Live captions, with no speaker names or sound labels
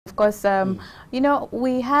Of course, you know,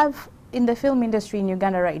 we have in the film industry in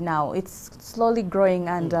Uganda right now, it's slowly growing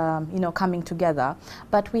and, you know, coming together.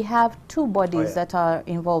 But we have two bodies that are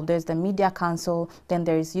involved. There's the Media Council, then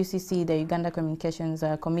there is UCC, the Uganda Communications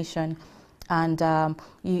Commission. And,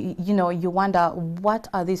 you know, you wonder, what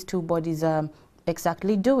are these two bodies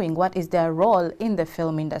exactly doing? What is their role in the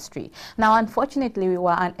film industry? Now, unfortunately, we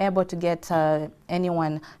were unable to get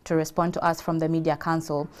anyone to respond to us from the Media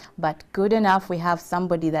Council, but good enough, we have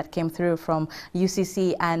somebody that came through from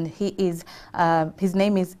UCC, and he is, his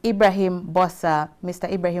name is Ibrahim Bossa,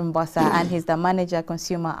 Mr. Ibrahim Bossa, and he's the Manager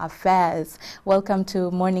Consumer Affairs. Welcome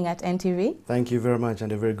to Morning at NTV. Thank you very much,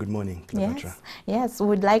 and a very good morning, Cleopatra. Yes,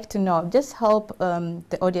 we'd like to know, just help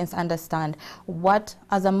the audience understand what,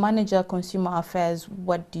 as a Manager Consumer Affairs,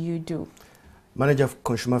 what do you do? Manager of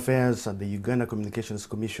Consumer Affairs at the Uganda Communications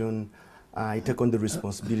Commission. I take on the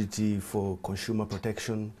responsibility for consumer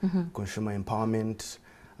protection, consumer empowerment,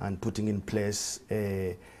 and putting in place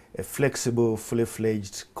a flexible,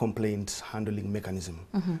 fully-fledged complaint handling mechanism.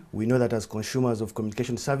 We know that as consumers of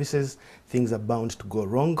communication services, things are bound to go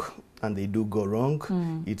wrong, and they do go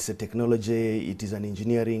wrong. It's a technology, it is an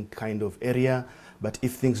engineering kind of area, but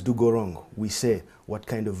if things do go wrong, we say, what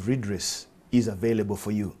kind of redress is available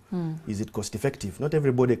for you? Is it cost effective? Not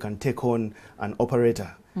everybody can take on an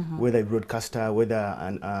operator, whether a broadcaster, whether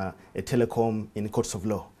a telecom in courts of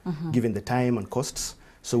law, given the time and costs.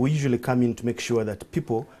 So we usually come in to make sure that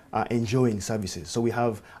people are enjoying services. So we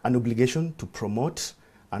have an obligation to promote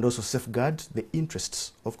and also safeguard the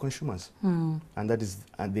interests of consumers. And that is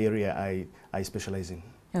the area I specialize in.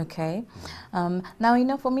 Okay. Now, you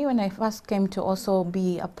know, for me, when I first came to also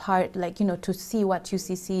be a part, like, you know, to see what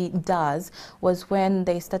UCC does was when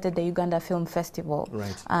they started the Uganda Film Festival.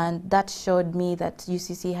 Right. And that showed me that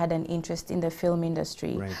UCC had an interest in the film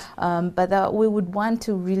industry. Right. But we would want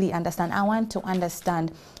to really understand, I want to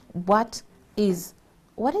understand what is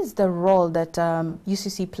the role that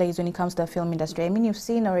UCC plays when it comes to the film industry? I mean, you've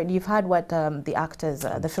seen already, you've heard what the actors,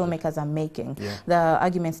 the filmmakers are making, the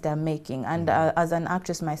arguments they're making. And as an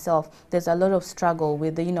actress myself, there's a lot of struggle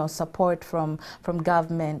with the, you know, support from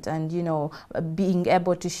government and, you know, being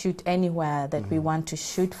able to shoot anywhere that we want to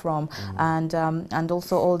shoot from, and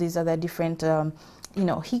also all these other different you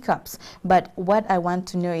know, hiccups. But what I want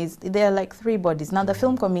to know is, there are like three bodies. Now, the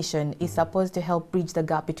Film Commission is supposed to help bridge the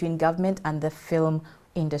gap between government and the film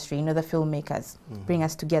industry, you know, the filmmakers, bring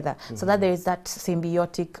us together, so that there is that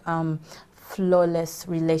symbiotic, flawless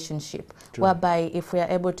relationship. True. Whereby if we are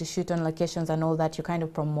able to shoot on locations and all that, you're kind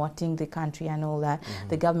of promoting the country and all that.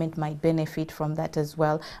 The government might benefit from that as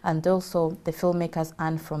well, and also the filmmakers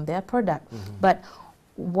earn from their product. But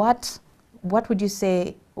what would you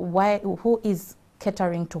say, who is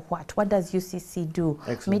catering to what? What does UCC do?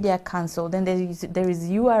 Excellent. Media Council, then there is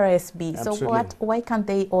URSB. Absolutely. So why can't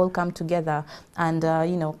they all come together and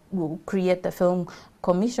you know, create the Film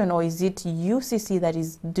Commission? Or is it UCC that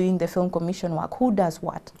is doing the Film Commission work? Who does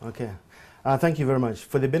what? Okay, thank you very much.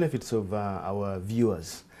 For the benefits of our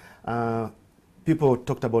viewers, people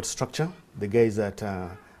talked about structure. The guys at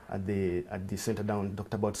the center down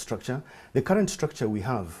talked about structure. The current structure we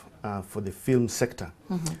have for the film sector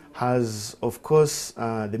has, of course,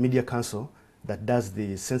 the Media Council that does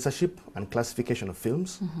the censorship and classification of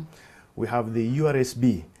films. We have the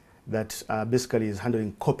URSB that basically is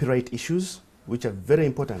handling copyright issues, which are very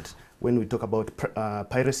important when we talk about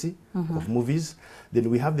piracy of movies.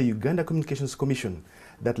 Then we have the Uganda Communications Commission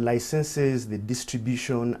that licenses the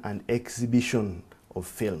distribution and exhibition of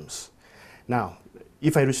films. Now,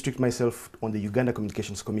 if I restrict myself on the Uganda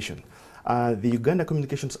Communications Commission, the Uganda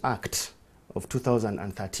Communications Act of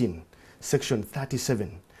 2013, Section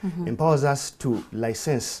 37, empowers us to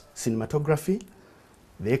license cinematography,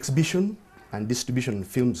 the exhibition and distribution of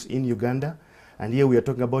films in Uganda. And here we are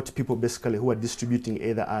talking about people basically who are distributing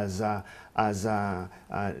either as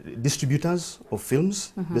distributors of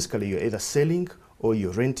films. Basically, you're either selling or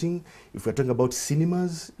you're renting. If we're talking about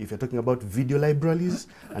cinemas, if you're talking about video libraries,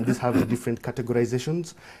 and these have different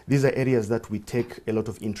categorizations, these are areas that we take a lot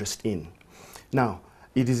of interest in. Now,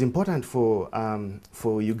 it is important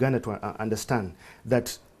for Uganda to understand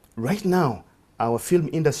that right now, our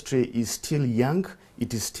film industry is still young,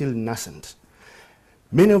 it is still nascent.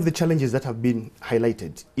 Many of the challenges that have been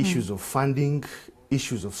highlighted, issues of funding,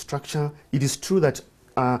 issues of structure, it is true that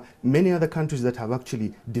many other countries that have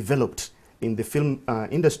actually developed in the film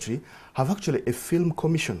industry have actually a film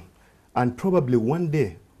commission, and probably one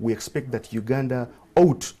day we expect that Uganda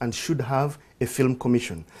ought and should have a film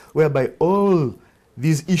commission whereby all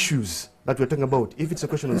these issues that we're talking about, if it's a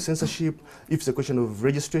question of censorship, if it's a question of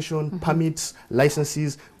registration, permits,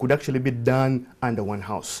 licenses, could actually be done under one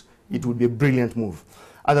house. It would be a brilliant move.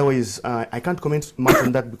 Otherwise, I can't comment much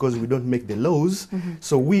on that because we don't make the laws.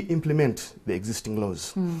 So we implement the existing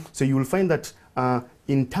laws. So you will find that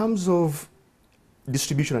in terms of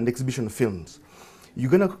distribution and exhibition of films,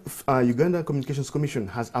 Uganda Communications Commission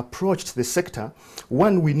has approached the sector.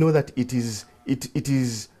 One, we know that it is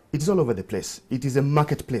all over the place. It is a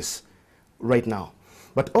marketplace right now.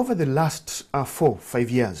 But over the last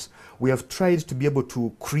 4-5 years, we have tried to be able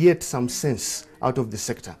to create some sense out of the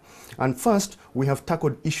sector. And first, we have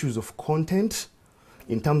tackled issues of content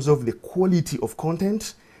in terms of the quality of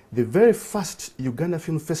content. The very first Uganda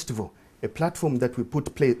Film Festival, a platform that we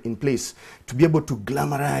put in place to be able to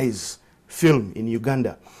glamorize film in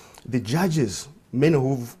Uganda. The judges, many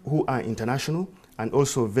who are international and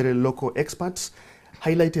also very local experts,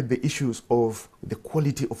 highlighted the issues of the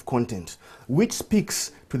quality of content, which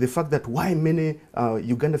speaks to the fact that why many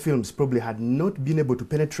Uganda films probably had not been able to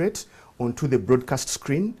penetrate onto the broadcast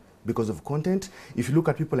screen because of content. If you look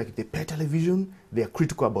at people like the pay television, they are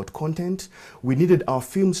critical about content. We needed our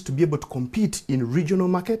films to be able to compete in regional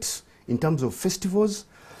markets in terms of festivals.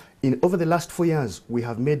 Over the last 4 years, we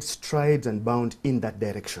have made strides and bound in that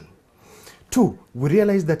direction. 2, we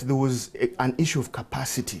realized that there was an issue of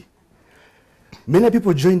capacity. Many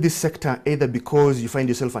people join this sector either because you find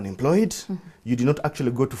yourself unemployed, you did not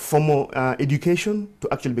actually go to formal education to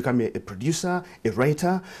actually become a producer, a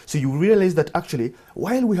writer. So you realize that actually,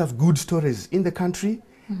 while we have good stories in the country,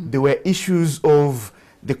 there were issues of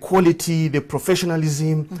the quality, the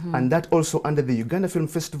professionalism, and that also under the Uganda Film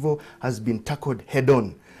Festival has been tackled head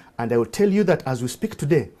on. And I will tell you that as we speak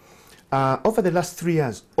today, over the last 3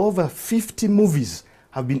 years, over 50 movies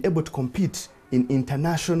have been able to compete in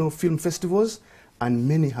international film festivals, and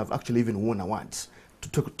many have actually even won awards,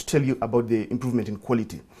 to tell you about the improvement in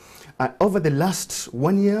quality. Over the last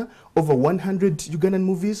 1 year, over 100 Ugandan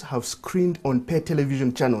movies have screened on pay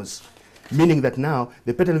television channels, meaning that now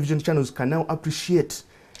the pay television channels can now appreciate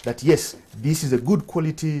that yes, this is a good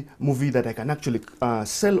quality movie that I can actually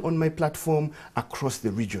sell on my platform across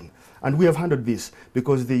the region. And we have handled this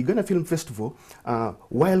because the Uganda Film Festival,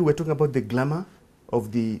 while we're talking about the glamour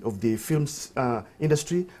of the films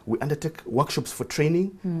industry, we undertake workshops for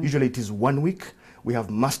training. Usually it is 1 week. We have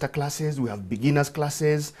master classes, we have beginners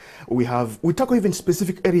classes, we tackle even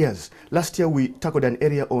specific areas. Last year we tackled an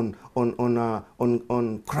area on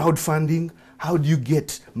crowdfunding. How do you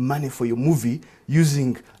get money for your movie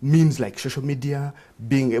using means like social media,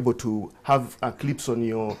 being able to have clips on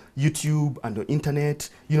your YouTube and the internet?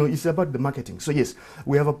 You know, it's about the marketing. So yes,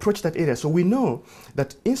 we have approached that area. So we know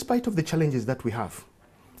that in spite of the challenges that we have,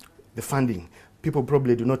 the funding, people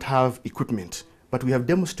probably do not have equipment, but we have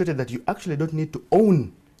demonstrated that you actually don't need to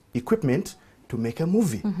own equipment to make a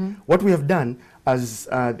movie. What we have done as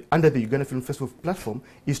under the Uganda Film Festival platform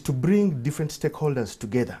is to bring different stakeholders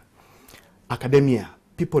together. Academia,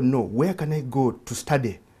 people know where can I go to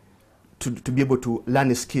study to be able to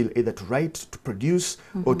learn a skill, either to write, to produce,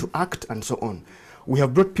 or to act, and so on. We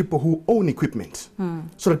have brought people who own equipment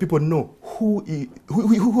so that people know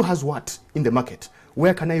who has what in the market.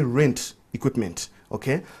 Where can I rent equipment?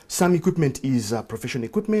 Okay, some equipment is professional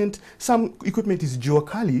equipment, some equipment is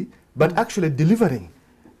Juakali, but actually delivering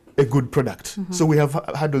a good product. So we have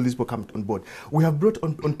had all these people come on board. We have brought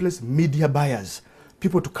on place media buyers,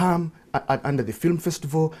 people to come under the film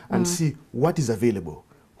festival and see what is available,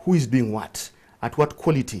 who is doing what, at what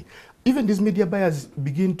quality. Even these media buyers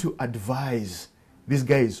begin to advise these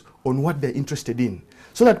guys on what they're interested in,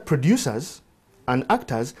 so that producers and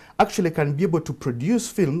actors actually can be able to produce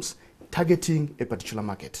films targeting a particular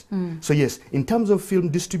market. So yes, in terms of film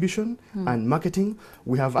distribution and marketing,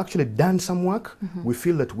 we have actually done some work. We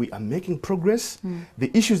feel that we are making progress.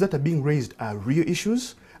 The issues that are being raised are real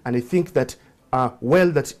issues, and I think that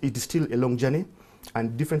while that it is still a long journey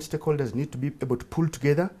and different stakeholders need to be able to pull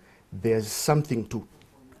together, there's something to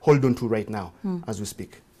hold on to right now as we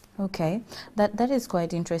speak. Okay, that is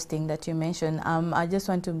quite interesting that you mentioned. I just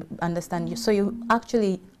want to understand you. So you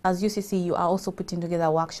actually, as UCC, you are also putting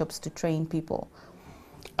together workshops to train people.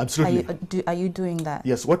 Absolutely. Are you doing that?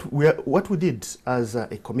 Yes. What we did as a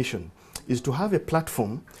commission is to have a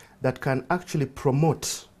platform that can actually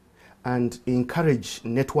promote and encourage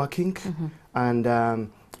networking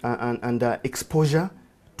and exposure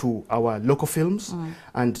to our local films.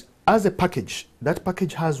 And as a package, that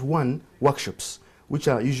package has workshops, which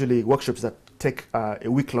are usually workshops that take a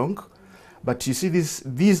week long. But you see,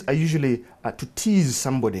 these are usually to tease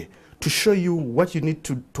somebody, to show you what you need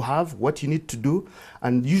to have, what you need to do.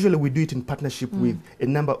 And usually we do it in partnership with a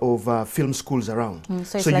number of film schools around.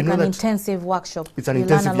 So it's like an intensive workshop. It's an you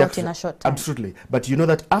intensive learn a lot in a short time. Absolutely. But you know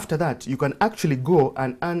that after that, you can actually go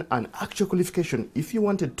and earn an actual qualification, if you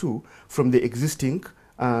wanted to, from the existing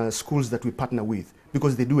schools that we partner with,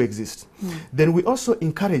 because they do exist. Then we also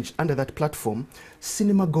encourage, under that platform,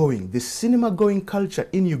 cinema going. The cinema going culture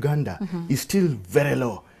in Uganda is still very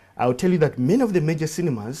low. I'll tell you that many of the major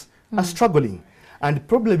cinemas are struggling. And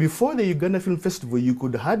probably before the Uganda Film Festival, you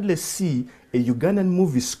could hardly see a Ugandan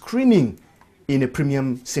movie screening in a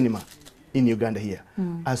premium cinema in Uganda here.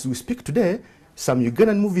 As we speak today, some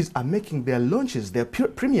Ugandan movies are making their launches, their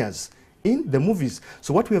premieres in the movies.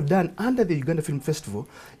 So what we have done under the Uganda Film Festival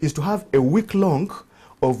is to have a week long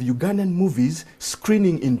of Ugandan movies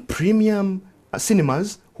screening in premium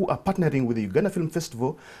cinemas who are partnering with the Uganda Film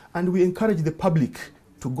Festival, and we encourage the public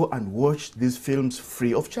to go and watch these films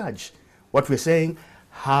free of charge. What we're saying,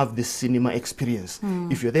 have the cinema experience.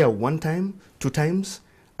 If you're there one time, two times,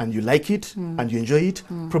 and you like it, and you enjoy it,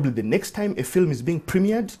 probably the next time a film is being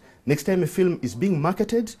premiered, next time a film is being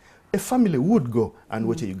marketed, a family would go and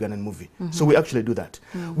watch a Ugandan movie. So we actually do that.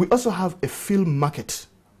 We also have a film market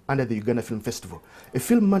under the Uganda Film Festival. A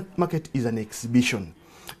film market is an exhibition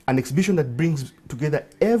that brings together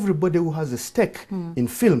everybody who has a stake in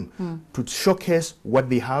film to showcase what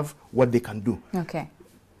they have, what they can do. Okay.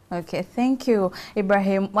 Okay, thank you,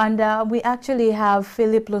 Ibrahim. And we actually have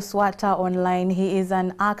Philip Luswata online. He is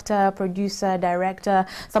an actor, producer, director.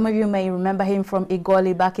 Some of you may remember him from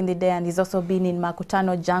Igoli back in the day, and he's also been in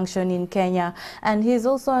Makutano Junction in Kenya. And he's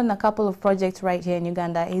also on a couple of projects right here in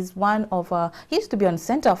Uganda. He's one of, he used to be on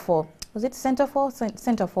Center for, was it Center for?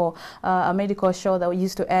 Center for, a medical show that we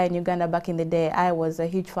used to air in Uganda back in the day. I was a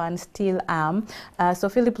huge fan, still am. So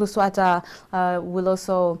Philip Luswata will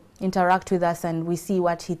also interact with us, and we see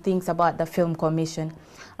what he thinks about the Film Commission.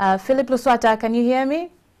 Philip Luswata, can you hear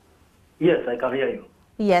me? Yes, I can hear you.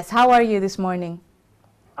 Yes, how are you this morning?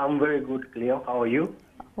 I'm very good, Cleo. How are you?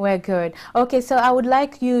 We're good. Okay, so I would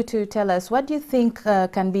like you to tell us, what do you think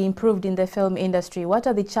can be improved in the film industry? What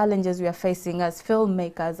are the challenges we are facing as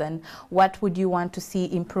filmmakers, and what would you want to see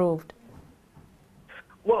improved?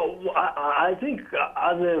 Well, I think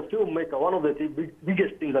as a filmmaker, one of the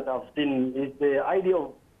biggest things that I've seen is the idea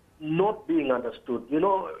of not being understood. You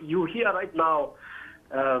know, you hear right now,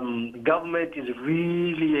 government is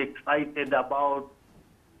really excited about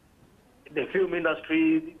the film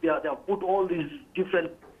industry. They have put all these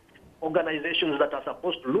different organizations that are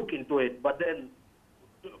supposed to look into it, but then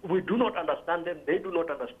we do not understand them. They do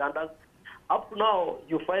not understand us. Up to now,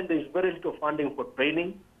 you find there is very little funding for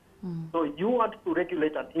training. So you want to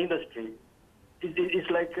regulate an industry. It's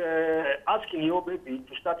like asking your baby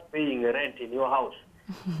to start paying rent in your house.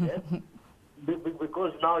 Yeah?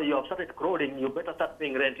 Because now you have started growing, you better start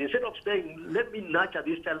paying rent. Instead of saying, let me nurture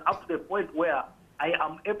this child up to the point where I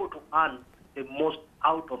am able to earn the most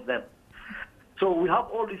out of them. So we have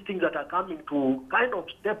all these things that are coming to kind of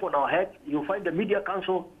step on our head. You find the media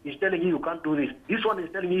council is telling you can't do this. This one is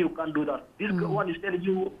telling you can't do that. This one is telling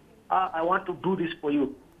you, I want to do this for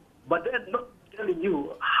you. But they're not telling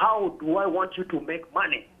you, how do I want you to make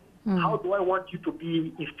money? How do I want you to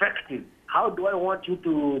be effective? How do I want you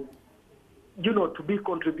to, you know, to be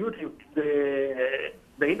contributing to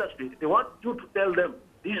the industry? They want you to tell them,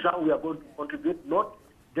 this is how we are going to contribute, not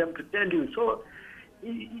them to tell you. So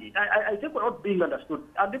I think we're not being understood.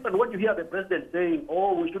 And even when you hear the president saying,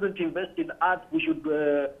 oh, we shouldn't invest in art, we should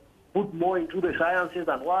put more into the sciences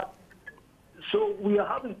and what. So we are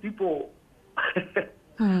having people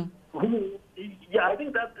who, yeah, I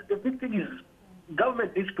think that the big thing is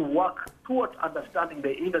government needs to work towards understanding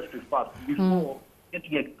the industry first before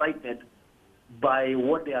getting excited by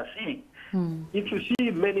what they are seeing. If you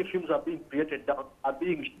see many films are being created are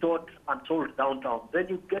being shot and sold downtown, then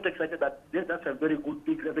you get excited that that's a very good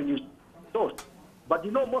big revenue source. But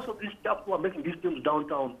you know, most of these staff who are making these films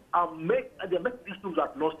downtown they're making these films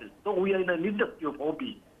at losses. So we are in an industry of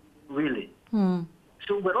hobby, really.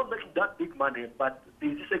 So we're not making that big money, but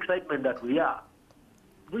there's this excitement that we are,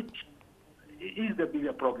 which is the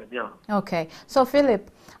bigger problem, yeah. Okay. So, Philip,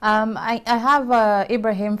 I have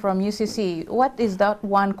Ibrahim from UCC. What is that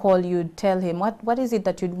one call you'd tell him? What is it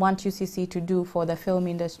that you'd want UCC to do for the film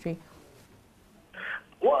industry?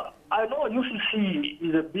 Well, I know UCC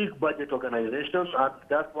is a big budget organization, and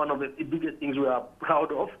that's one of the biggest things we are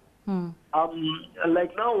proud of.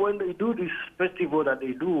 Like now, when they do this festival that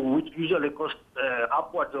they do, which usually costs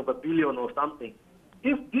upwards of $1 billion or something,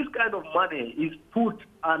 if this kind of money is put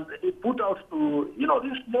out to, you know,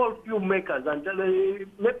 these small filmmakers, and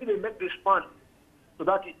maybe they make this fund so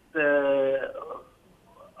that it's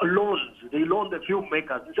loans. They loan the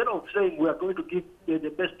filmmakers. Instead of saying we are going to give the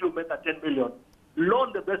best filmmaker $10 million,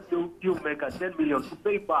 loan the best filmmaker $10 million to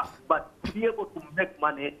pay back, but to be able to make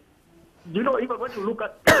money. You know, even when you look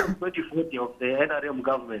at 2040 of the NRM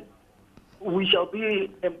government, we shall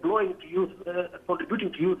be employing to youth,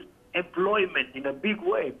 contributing to youth employment in a big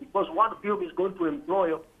way, because one film is going to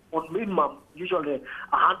employ on minimum usually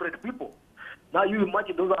 100 people. Now you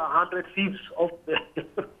imagine those are 100 thieves of the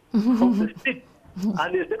of the street,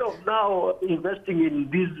 and instead of now investing in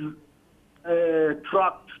these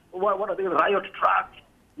trucks, what are they, riot trucks?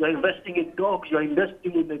 You're investing in dogs. You're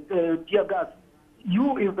investing in tear gas.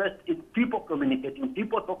 You invest in people communicating,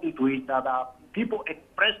 people talking to each other, people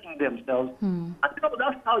expressing themselves. And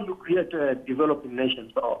that's how you create a developing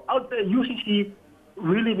nation. So out there, UCC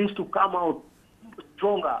really needs to come out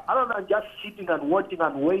stronger, other than just sitting and watching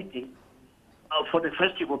and waiting for the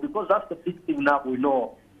festival, because that's the big thing now we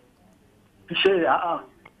know. To say,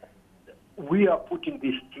 we are putting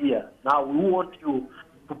this here. Now we want you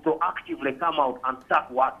to proactively come out and start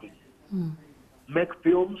working. Make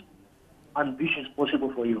films, and this is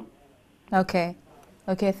possible for you. Okay.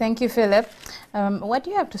 Okay, thank you, Philip. What do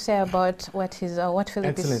you have to say about what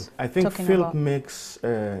Philip is I think talking Philip about? makes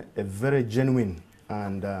a very genuine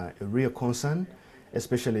and a real concern,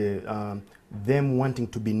 especially them wanting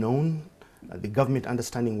to be known, the government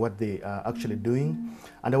understanding what they are actually doing.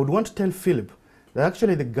 And I would want to tell Philip that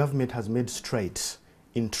actually the government has made strides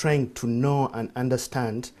in trying to know and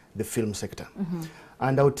understand the film sector.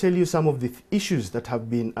 And I'll tell you some of the issues that have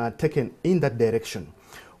been taken in that direction.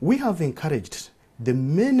 We have encouraged the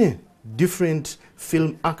many different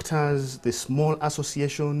film actors, the small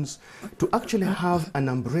associations, to actually have an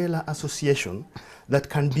umbrella association that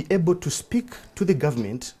can be able to speak to the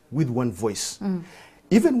government with one voice.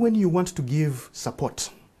 Even when you want to give support,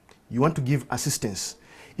 you want to give assistance,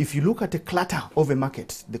 if you look at a clutter of a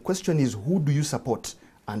market, the question is, who do you support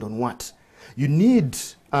and on what? You need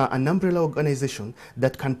an umbrella organization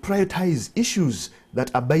that can prioritize issues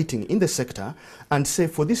that are biting in the sector and say,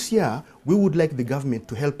 for this year, we would like the government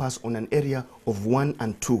to help us on an area of 1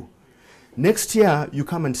 and 2. Next year, you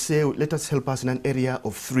come and say, let us help us in an area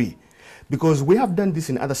of 3. Because we have done this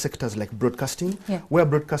in other sectors like broadcasting, where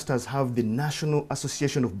broadcasters have the National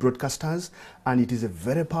Association of Broadcasters, and it is a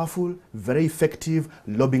very powerful, very effective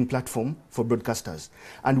lobbying platform for broadcasters.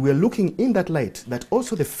 And we're looking in that light that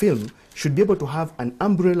also the film should be able to have an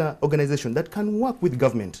umbrella organization that can work with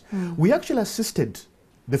government. We actually assisted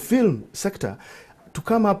the film sector to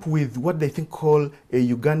come up with what they think call a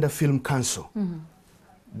Uganda Film Council.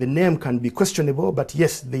 The name can be questionable, but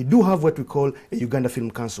yes, they do have what we call a Uganda Film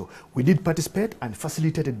Council. We did participate and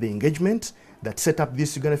facilitated the engagement that set up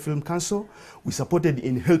this Uganda Film Council. We supported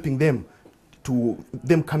in helping them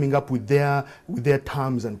coming up with their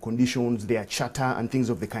terms and conditions, their charter and things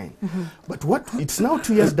of the kind. But it's now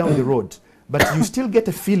 2 years down the road, but you still get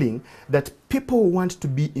a feeling that people want to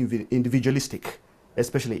be individualistic,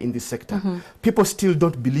 especially in this sector. People still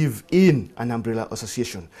don't believe in an umbrella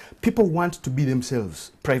association. People want to be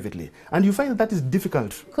themselves privately. And you find that is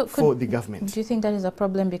difficult for the government. Do you think that is a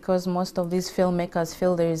problem because most of these filmmakers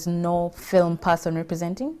feel there is no film person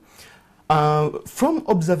representing? From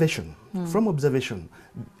observation,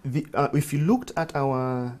 if you looked at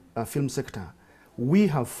our film sector, we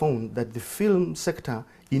have found that the film sector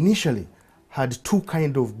initially had two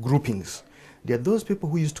kind of groupings. There are those people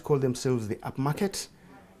who used to call themselves the up market.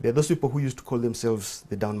 There are those people who used to call themselves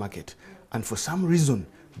the down market. And for some reason,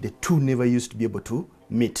 the two never used to be able to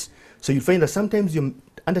meet. So you find that sometimes you're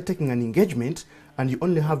undertaking an engagement and you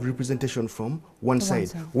only have representation from one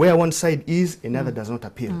side. Where one side is, another does not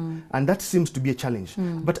appear. And that seems to be a challenge.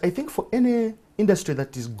 But I think for any industry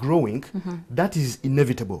that is growing, that is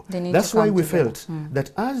inevitable. That's why we felt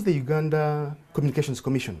that as the Uganda Communications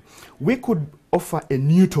Commission, we could offer a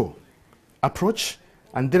neutral approach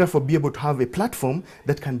and therefore be able to have a platform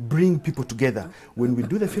that can bring people together. When we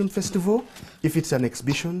do the film festival, if it's an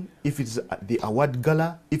exhibition, if it's the award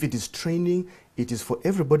gala, if it is training, it is for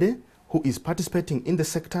everybody who is participating in the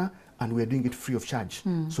sector, and we're doing it free of charge.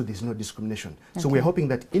 So there's no discrimination. So we're hoping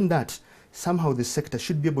that in that, somehow the sector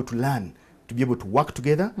should be able to learn, to be able to work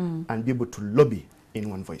together and be able to lobby in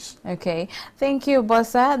one voice. Okay. Thank you,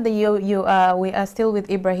 Bossa. We are still with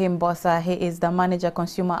Ibrahim Bossa. He is the Manager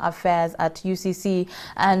Consumer Affairs at UCC.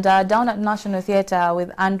 And down at National Theatre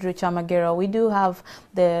with Andrew Chamagero, we do have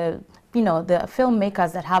the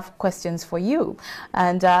filmmakers that have questions for you.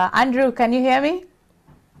 And Andrew, can you hear me?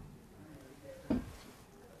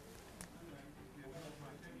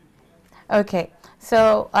 Okay.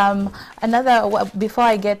 So before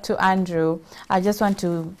I get to Andrew, I just want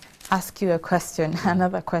to ask you a question,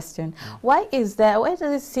 another question. Why does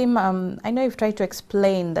it seem, I know you've tried to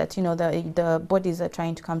explain that, you know, the bodies are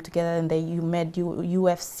trying to come together, and you made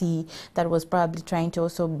UFC that was probably trying to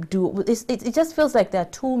also do, it just feels like there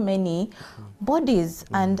are too many bodies,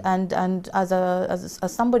 and as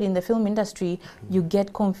somebody in the film industry, you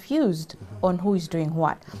get confused on who is doing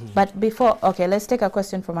what. But before, okay, let's take a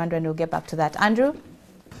question from Andrew and we'll get back to that. Andrew?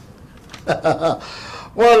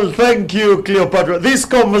 Well, thank you, Cleopatra. This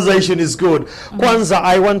conversation is good. Kwanza,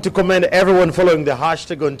 I want to commend everyone following the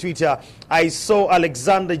hashtag on Twitter. I saw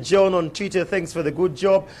Alexander John on Twitter. Thanks for the good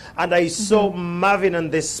job. And I saw Marvin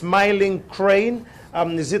and the Smiling Crane.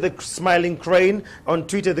 Is it the Smiling Crane on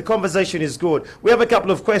Twitter? The conversation is good. We have a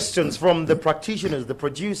couple of questions from the practitioners, the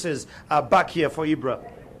producers, back here for Ibra.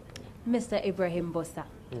 Mr. Ibrahim Bossa.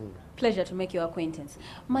 Pleasure to make your acquaintance.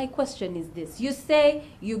 My question is this. You say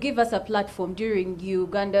you give us a platform during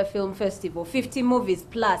Uganda Film Festival, 50 movies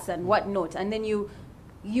plus and whatnot, and then you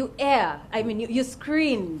air, I mean, you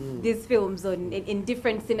screen these films in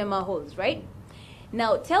different cinema halls, right?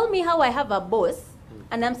 Now, tell me how I have a boss,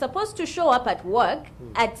 and I'm supposed to show up at work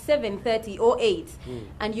at 7:30 or 8,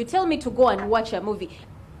 and you tell me to go and watch a movie.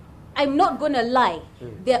 I'm not going to lie.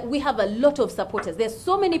 We have a lot of supporters. There's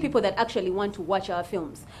so many people that actually want to watch our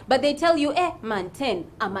films. But they tell you, man, 10,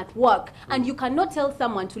 I'm at work. And you cannot tell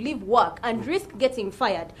someone to leave work and risk getting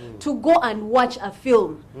fired to go and watch a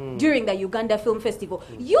film during the Uganda Film Festival.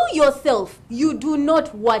 You yourself, you do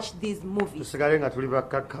not watch these movies. I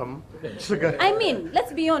mean,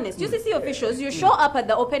 let's be honest. UCC officials, you show up at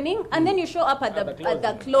the opening and then you show up at the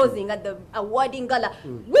closing, at the awarding gala,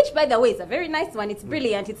 which, by the way, is a very nice one. It's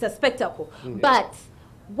brilliant. It's a spectacle. But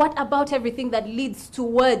what about everything that leads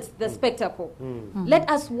towards the spectacle? Let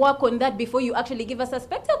us work on that before you actually give us a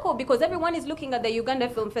spectacle, because everyone is looking at the Uganda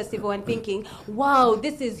Film Festival and thinking, wow,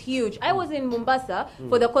 this is huge. I was in Mombasa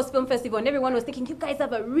for the Coast Film Festival and everyone was thinking, you guys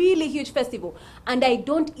have a really huge festival. And I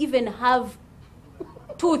don't even have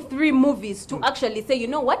 2-3 movies to actually say, you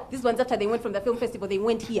know what, these ones after they went from the film festival, they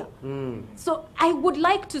went here. So I would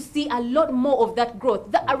like to see a lot more of that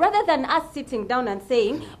growth, rather than us sitting down and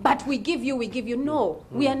saying, but we give you. No,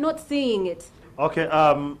 we are not seeing it. Okay,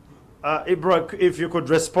 Ibra, if you could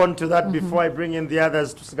respond to that before I bring in the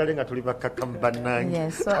others. Yes,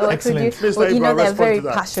 so excellent. You know, they're very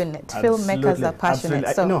passionate. Filmmakers are passionate.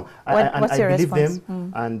 Absolutely. So what's your response?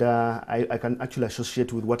 Them, and I can actually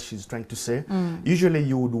associate with what she's trying to say. Usually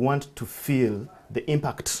you would want to feel the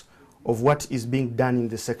impact of what is being done in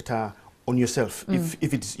the sector on yourself.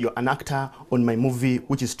 If it's you're an actor on my movie,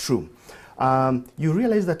 which is true. You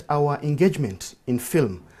realize that our engagement in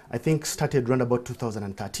film, I think, started around about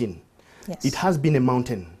 2013. Yes. It has been a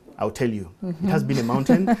mountain, I'll tell you. It has been a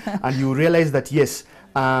mountain, and you realize that, yes,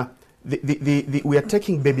 we are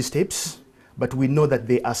taking baby steps, but we know that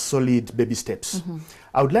they are solid baby steps.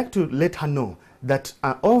 I would like to let her know that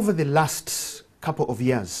over the last couple of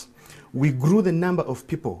years, we grew the number of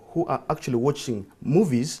people who are actually watching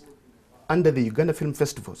movies under the Uganda Film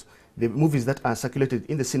Festivals, the movies that are circulated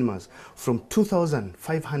in the cinemas, from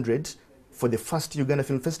 2,500 for the first Uganda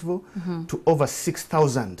Film Festival to over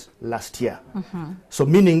 6,000 last year. So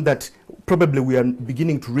meaning that probably we are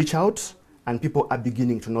beginning to reach out and people are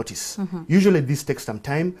beginning to notice. Usually this takes some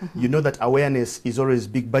time. You know that awareness is always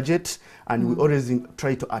big budget, and we always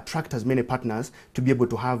try to attract as many partners to be able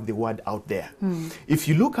to have the word out there. If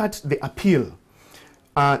you look at the appeal,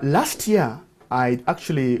 last year I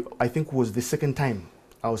think was the second time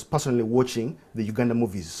I was personally watching the Uganda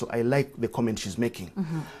movies, so I like the comment she's making.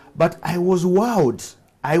 But I was wowed.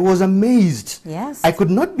 I was amazed. Yes. I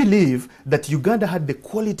could not believe that Uganda had the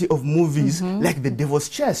quality of movies like The Devil's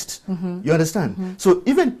Chest. You understand? So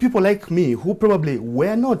even people like me who probably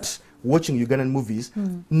were not watching Ugandan movies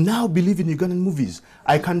now believe in Ugandan movies.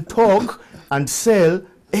 I can talk and sell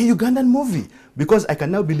a Ugandan movie because I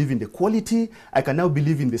can now believe in the quality, I can now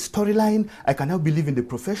believe in the storyline, I can now believe in the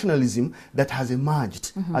professionalism that has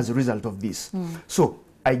emerged as a result of this. So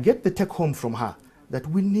I get the take home from her that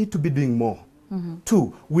we need to be doing more.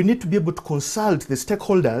 2, we need to be able to consult the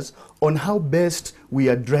stakeholders on how best we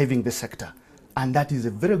are driving the sector. And that is a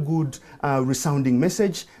very good resounding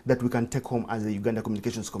message that we can take home as the Uganda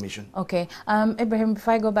Communications Commission. Okay. Ibrahim, if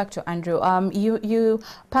I go back to Andrew,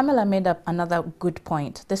 Pamela made up another good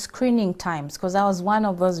point, the screening times, because I was one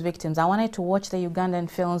of those victims. I wanted to watch the Ugandan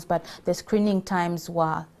films, but the screening times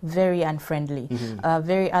were very unfriendly.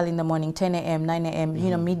 Very early in the morning, 10 a.m., 9 a.m.,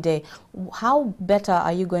 you know, midday. How better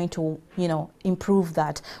are you going to, you know, improve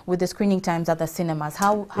that with the screening times at the cinemas?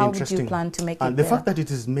 How would you plan to make it the fact that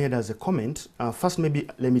it is made as a comment, first maybe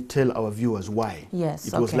let me tell our viewers why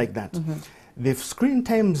it was like that. The screen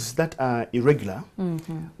times that are irregular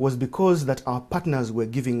was because that our partners were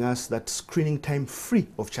giving us that screening time free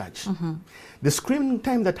of charge. The screening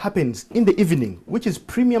time that happens in the evening, which is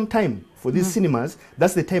premium time for these cinemas,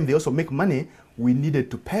 that's the time they also make money, we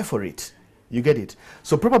needed to pay for it. You get it?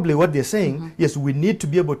 So probably what they're saying, yes, we need to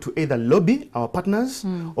be able to either lobby our partners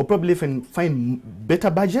or probably even find better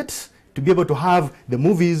budgets to be able to have the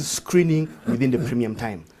movies screening within the premium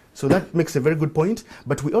time. So that makes a very good point.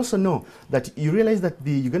 But we also know that you realize that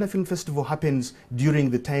the Uganda Film Festival happens during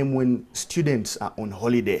the time when students are on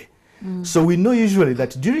holiday. So we know usually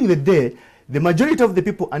that during the day, the majority of the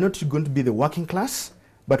people are not going to be the working class,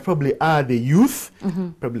 but probably are the youth,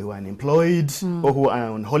 probably who are unemployed or who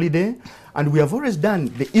are on holiday. And we have always done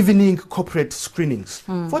the evening corporate screenings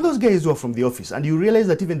for those guys who are from the office. And you realize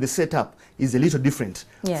that even the setup is a little different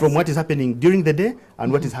from what is happening during the day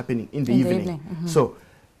and what is happening in the evening. So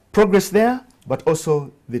progress there, but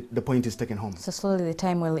also the point is taken home. So slowly the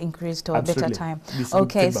time will increase to a better time.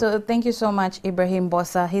 Okay, so thank you so much, Ibrahim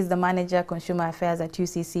Bossa. He's the Manager, Consumer Affairs at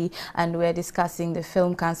UCC, and we're discussing the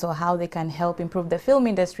Film Council, how they can help improve the film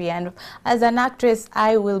industry. And as an actress,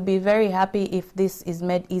 I will be very happy if this is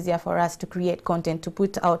made easier for us to create content, to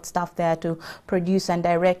put out stuff there, to produce and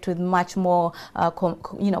direct with much more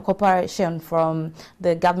cooperation from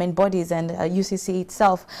the government bodies and UCC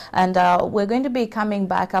itself. And we're going to be coming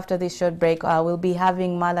back after this short break. We'll be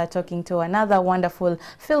having Mala talking to another wonderful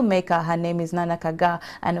filmmaker. Her name is Nana Kaga,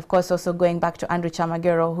 and of course also going back to Andrew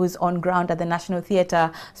Chamagero, who's on ground at the National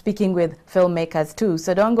Theatre speaking with filmmakers too.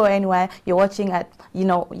 So don't go anywhere. You're watching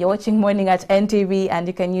Morning at NTV, and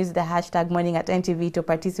you can use the hashtag Morning at NTV to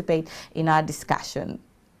participate in our discussion.